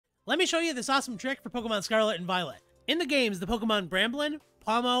Let me show you this awesome trick for Pokemon Scarlet and Violet. In the games, the Pokemon Bramblin,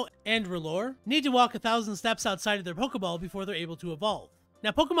 Pawmo, and Rellor need to walk 1,000 steps outside of their Pokeball before they're able to evolve.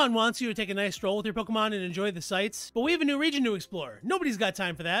 Now, Pokemon wants you to take a nice stroll with your Pokemon and enjoy the sights, but we have a new region to explore. Nobody's got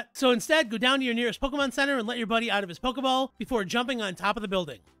time for that. So instead, go down to your nearest Pokemon Center and let your buddy out of his Pokeball before jumping on top of the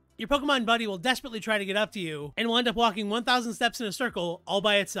building. Your Pokemon buddy will desperately try to get up to you and will end up walking 1,000 steps in a circle all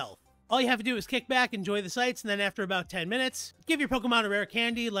by itself. All you have to do is kick back, enjoy the sights, and then after about 10 minutes, give your Pokemon a rare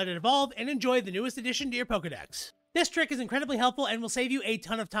candy, let it evolve, and enjoy the newest addition to your Pokedex. This trick is incredibly helpful and will save you a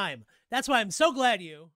ton of time. That's why I'm so glad you